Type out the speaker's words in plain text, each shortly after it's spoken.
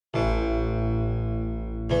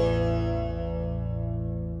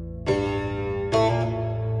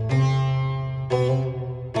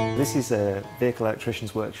This is a vehicle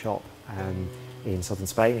electrician's workshop in southern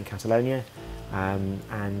Spain, in Catalonia,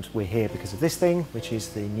 and we're here because of this thing, which is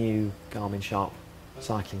the new Garmin Sharp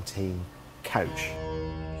cycling team coach.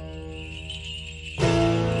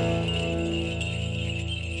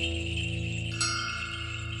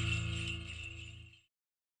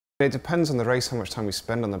 It depends on the race how much time we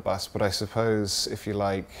spend on the bus, but I suppose if you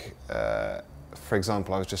like, for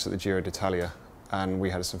example, I was just at the Giro d'Italia and we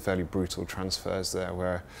had some fairly brutal transfers there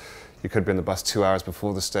where you could be in the bus 2 hours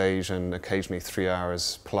before the stage and occasionally 3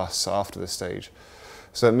 hours plus after the stage.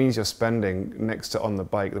 So it means you're spending next to on the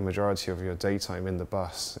bike the majority of your daytime in the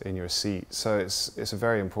bus, in your seat. So it's a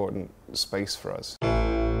very important space for us.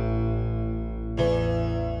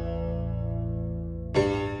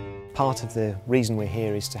 Part of the reason we're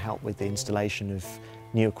here is to help with the installation of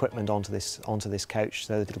new equipment onto this coach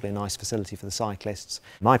so that it'll be a nice facility for the cyclists.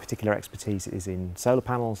 My particular expertise is in solar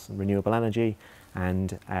panels and renewable energy,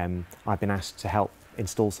 and I've been asked to help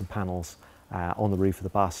install some panels on the roof of the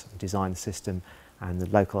bus, design the system, and the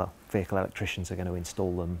local vehicle electricians are going to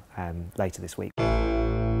install them later this week.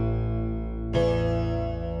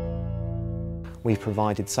 We've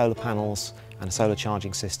provided solar panels and a solar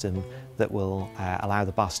charging system that will allow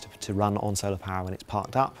the bus to run on solar power when it's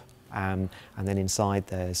parked up, and then inside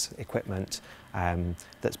there's equipment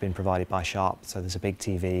that's been provided by Sharp. So there's a big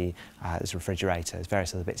TV, there's a refrigerator, there's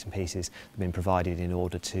various other bits and pieces that have been provided in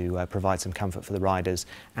order to provide some comfort for the riders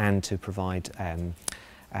and to provide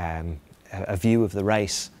a view of the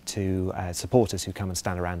race to supporters who come and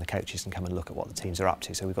stand around the coaches and come and look at what the teams are up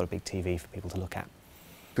to. So we've got a big TV for people to look at.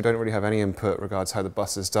 We don't really have any input regards how the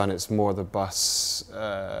bus is done. It's more the bus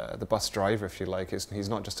driver, if you like. He's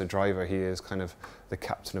not just a driver, he is kind of the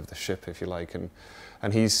captain of the ship, if you like.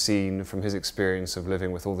 And he's seen from his experience of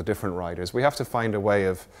living with all the different riders. We have to find a way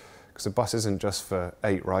of, because the bus isn't just for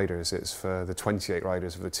 8 riders, it's for the 28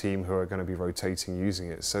 riders of the team who are going to be rotating using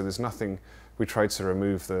it. So there's nothing, we tried to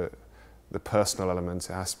remove the personal element.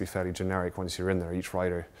 It has to be fairly generic once you're in there. Each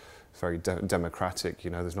rider very democratic, you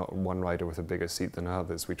know, there's not one rider with a bigger seat than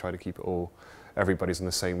others. We try to keep it all, everybody's on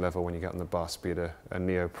the same level when you get on the bus, be it a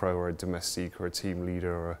neo-pro or a domestique or a team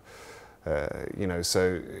leader or, you know,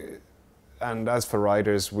 so, and as for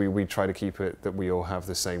riders, we try to keep it that we all have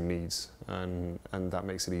the same needs, and that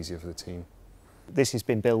makes it easier for the team. This has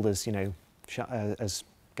been billed as, you know, as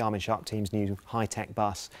Garmin Sharp team's new high-tech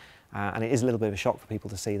bus. And it is a little bit of a shock for people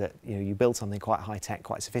to see that, you know, you build something quite high-tech,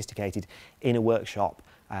 quite sophisticated in a workshop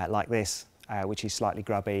like this, which is slightly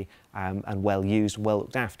grubby and well used, well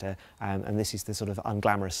looked after, and this is the sort of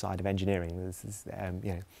unglamorous side of engineering. This is,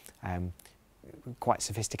 you know, quite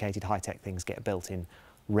sophisticated high-tech things get built in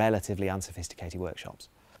relatively unsophisticated workshops.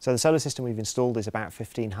 So the solar system we've installed is about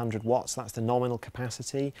 1500 watts, that's the nominal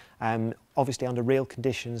capacity. Obviously under real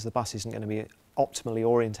conditions the bus isn't going to be optimally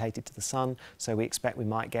orientated to the sun, so we expect we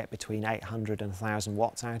might get between 800 and 1000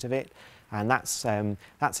 watts out of it, and that's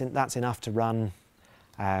enough to run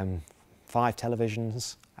 5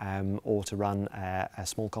 televisions or to run a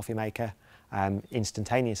small coffee maker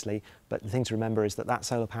instantaneously. But the thing to remember is that that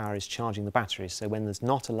solar power is charging the batteries, so when there's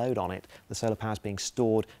not a load on it, the solar power is being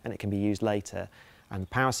stored and it can be used later. And the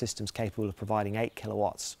power system's capable of providing 8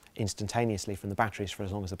 kilowatts instantaneously from the batteries for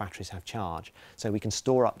as long as the batteries have charge. So we can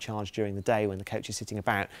store up charge during the day when the coach is sitting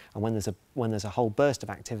about, and when there's a whole burst of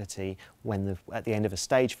activity, at the end of a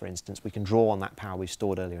stage, for instance, we can draw on that power we've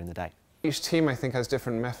stored earlier in the day. Each team, I think, has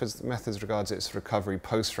different methods regards its recovery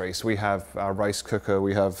post-race. We have our rice cooker,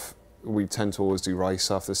 we tend to always do rice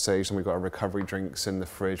after the stage, and we've got our recovery drinks in the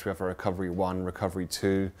fridge. We have our recovery 1, recovery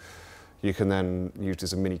 2. You can then use it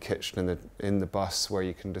as a mini kitchen in the bus where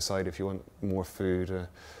you can decide if you want more food.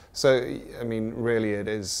 So, I mean, really it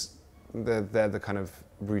is, they're the kind of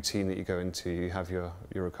routine that you go into. You have your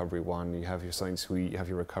recovery 1, you have your something to eat, you have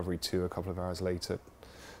your recovery 2 a couple of hours later,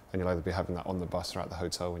 and you'll either be having that on the bus or at the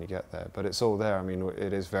hotel when you get there. But it's all there. I mean,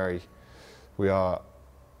 it is very, we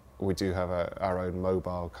do have our own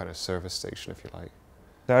mobile kind of service station, if you like.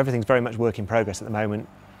 So everything's very much work in progress at the moment.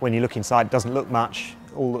 When you look inside, it doesn't look much.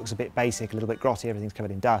 All looks a bit basic, a little bit grotty, everything's covered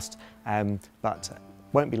in dust. But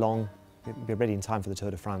won't be long, it'll be ready in time for the Tour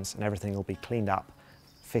de France, and everything will be cleaned up,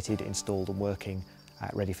 fitted, installed and working,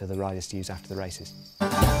 ready for the riders to use after the races.